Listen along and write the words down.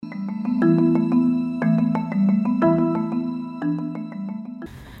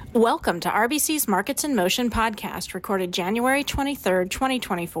Welcome to RBC's Markets in Motion podcast, recorded January 23rd,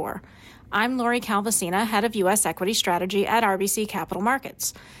 2024. I'm Lori Calvasina, head of U.S. Equity Strategy at RBC Capital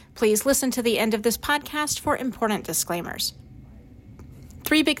Markets. Please listen to the end of this podcast for important disclaimers.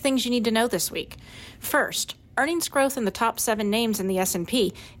 3 big things you need to know this week. First, earnings growth in the top 7 names in the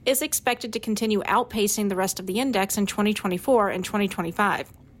S&P is expected to continue outpacing the rest of the index in 2024 and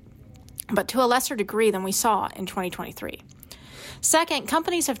 2025, but to a lesser degree than we saw in 2023. Second,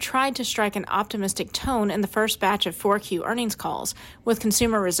 companies have tried to strike an optimistic tone in the first batch of 4Q earnings calls, with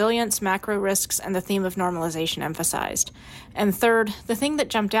consumer resilience, macro risks, and the theme of normalization emphasized. And third, the thing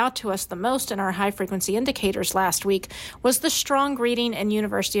that jumped out to us the most in our high-frequency indicators last week was the strong reading in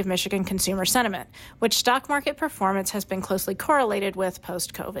University of Michigan consumer sentiment, which stock market performance has been closely correlated with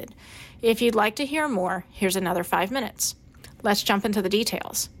post-COVID. If you'd like to hear more, here's another 5 minutes. Let's jump into the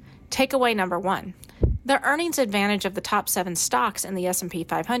details. Takeaway number 1. The earnings advantage of the top 7 stocks in the S&P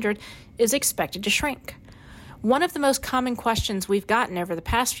 500 is expected to shrink. One of the most common questions we've gotten over the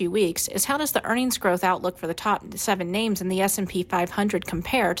past few weeks is, how does the earnings growth outlook for the top 7 names in the S&P 500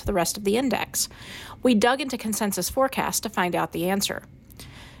 compare to the rest of the index? We dug into consensus forecasts to find out the answer.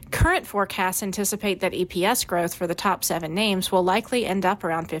 Current forecasts anticipate that EPS growth for the top 7 names will likely end up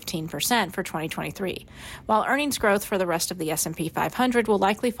around 15% for 2023, while earnings growth for the rest of the S&P 500 will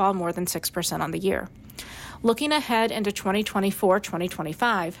likely fall more than 6% on the year. Looking ahead into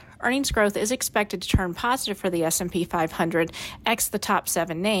 2024-2025, earnings growth is expected to turn positive for the S&P 500 ex the top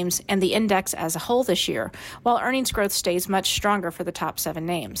 7 names and the index as a whole this year, while earnings growth stays much stronger for the top 7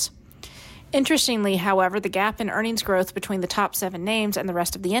 names. Interestingly, however, the gap in earnings growth between the top 7 names and the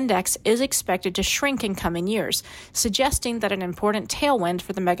rest of the index is expected to shrink in coming years, suggesting that an important tailwind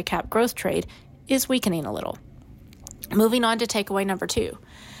for the megacap growth trade is weakening a little. Moving on to takeaway number 2.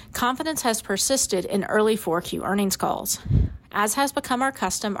 Confidence has persisted in early 4Q earnings calls. As has become our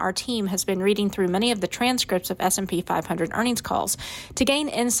custom, our team has been reading through many of the transcripts of S&P 500 earnings calls to gain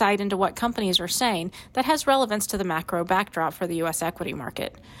insight into what companies are saying that has relevance to the macro backdrop for the U.S. equity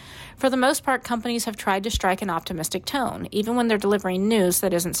market. For the most part, companies have tried to strike an optimistic tone, even when they're delivering news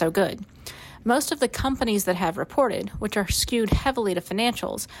that isn't so good. Most of the companies that have reported, which are skewed heavily to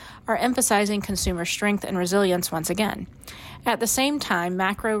financials, are emphasizing consumer strength and resilience once again. At the same time,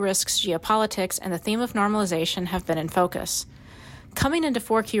 macro risks, geopolitics, and the theme of normalization have been in focus. Coming into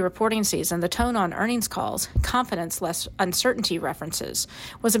 4Q reporting season, the tone on earnings calls, confidence less uncertainty references,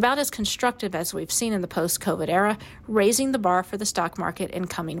 was about as constructive as we've seen in the post-COVID era, raising the bar for the stock market in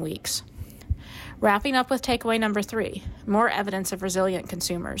coming weeks. Wrapping up with takeaway number 3, more evidence of resilient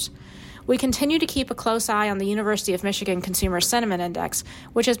consumers. We continue to keep a close eye on the University of Michigan Consumer Sentiment Index,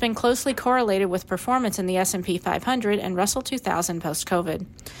 which has been closely correlated with performance in the S&P 500 and Russell 2000 post-COVID.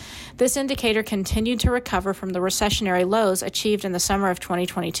 This indicator continued to recover from the recessionary lows achieved in the summer of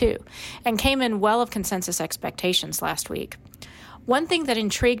 2022 and came in well of consensus expectations last week. One thing that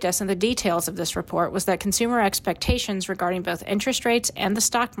intrigued us in the details of this report was that consumer expectations regarding both interest rates and the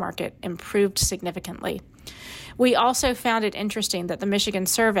stock market improved significantly. We also found it interesting that the Michigan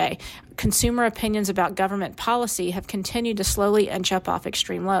survey, consumer opinions about government policy have continued to slowly inch up off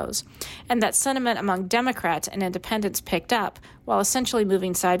extreme lows, and that sentiment among Democrats and independents picked up, while essentially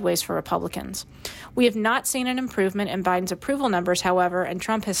moving sideways for Republicans. We have not seen an improvement in Biden's approval numbers, however, and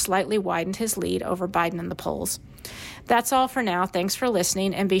Trump has slightly widened his lead over Biden in the polls. That's all for now. Thanks for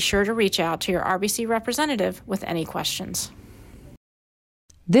listening, and be sure to reach out to your RBC representative with any questions.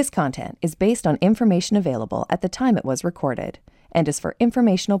 This content is based on information available at the time it was recorded and is for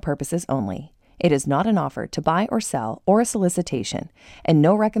informational purposes only. It is not an offer to buy or sell or a solicitation, and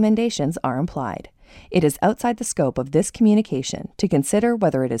no recommendations are implied. It is outside the scope of this communication to consider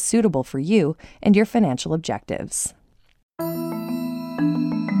whether it is suitable for you and your financial objectives.